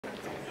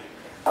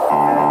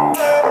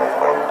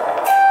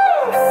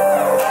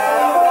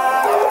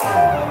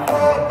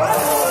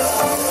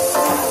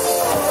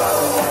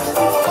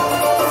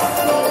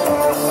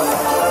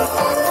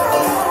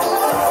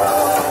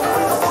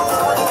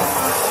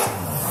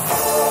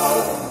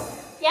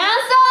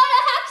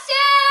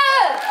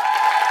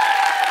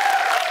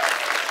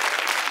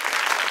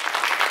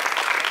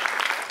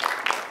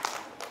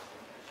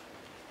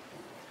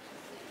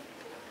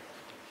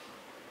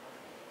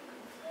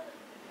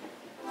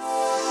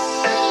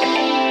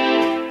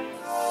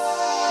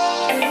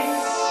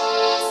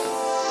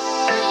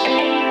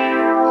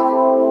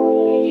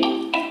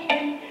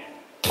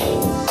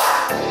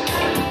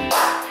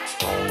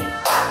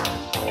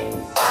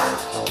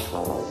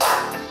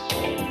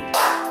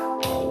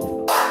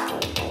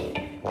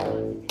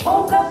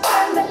Woke up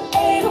in the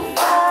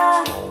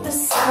 805, the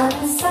sun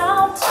is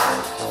out.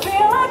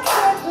 Feel like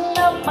hitting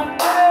up my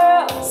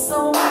girl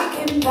so we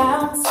can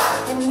bounce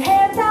and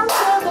head down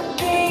to the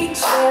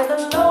beach where the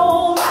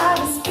low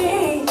riders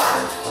be.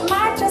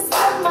 Might just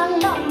put my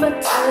number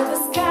to the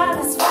sky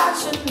that's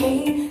watching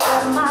me.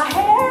 Got my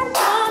hair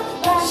done,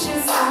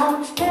 lashes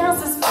on,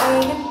 nails is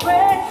painted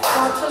red.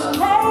 Got the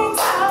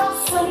legs out,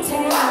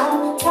 suntan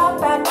on,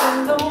 top back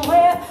in the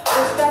web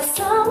with that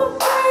summer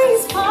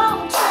breeze,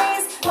 palm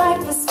trees.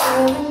 Life is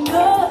feeling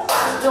good.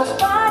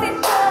 Nobody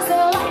does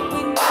it like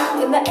we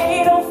do in the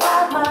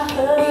 805 my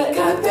hood. We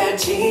got that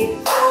G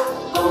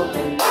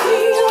bumping, be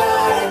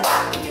right.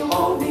 If you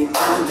want it,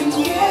 come and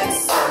get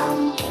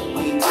some.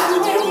 We do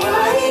it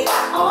right.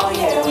 Oh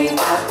yeah, we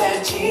got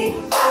that G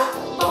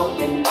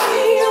bumping, be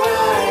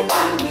right.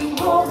 And we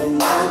rolling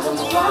down the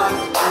block,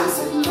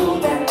 cruising through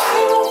that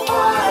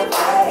 805,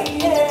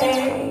 yeah,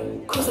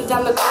 yeah. Cruising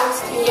down the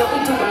coast, and yeah, we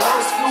do the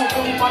most. You don't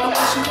really want no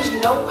issue, cause you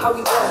know how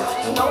we roll.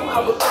 You know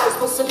how it goes,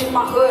 posted in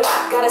my hood.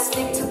 Gotta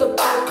stick to the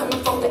bone,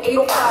 coming from the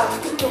 805. You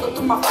can feel it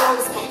through my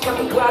clothes. Got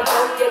me where I go,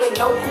 yeah, they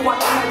know who I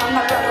am. I'm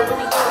not rapper,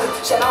 really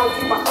good. Shout out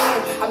to my fan.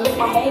 I make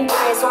my home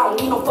brand, so I don't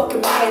need no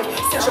fucking man.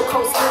 Central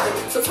Coast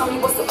living, so tell me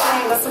what's the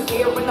plan. Got some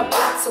beer in the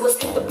block, so let's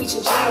hit the beach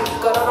and jam.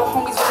 Got all the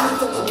homies with me,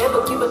 but we never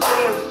give a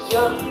damn.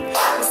 Yeah,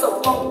 we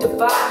so funk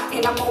divide,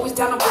 and I'm always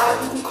down to ride.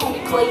 You can call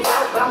me played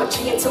out, but I'm a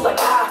G until I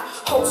die.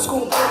 Whole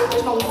school get it,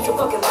 there's no need to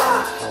fucking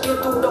lie. Been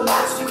through the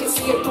most, you can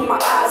see it through my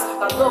eyes.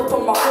 I love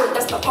from my hood,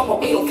 that's the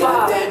promo 805. We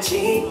got that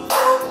G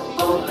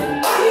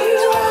bumping, be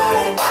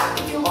right.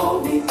 If you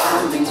want it,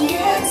 come and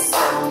get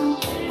some.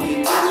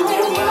 We do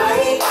it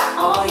right.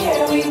 Oh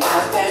yeah, we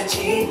got that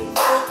G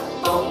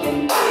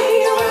bumping, be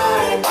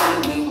right.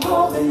 And we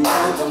rolling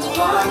down the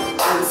block,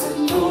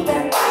 cruising through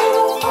that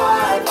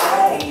 805,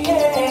 yeah,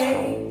 yeah.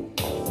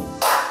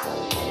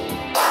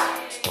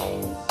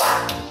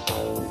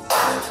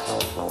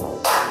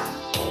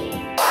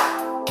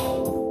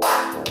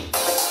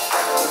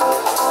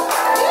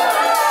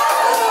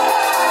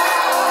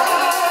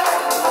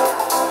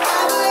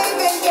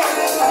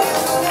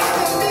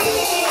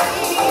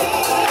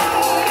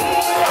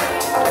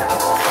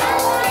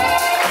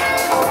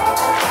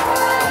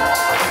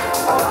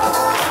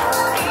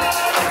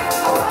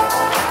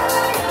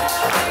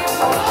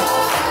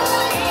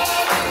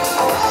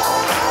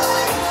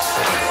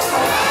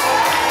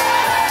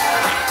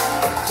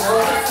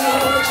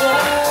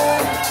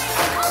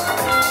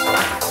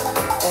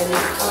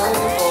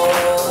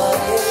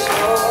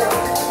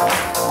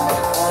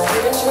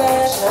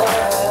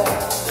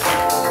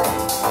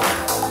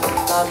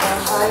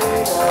 Behind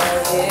the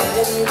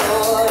hidden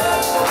door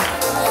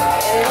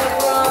in the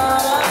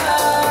corner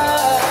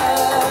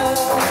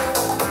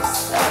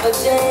of a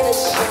day that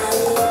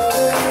shines.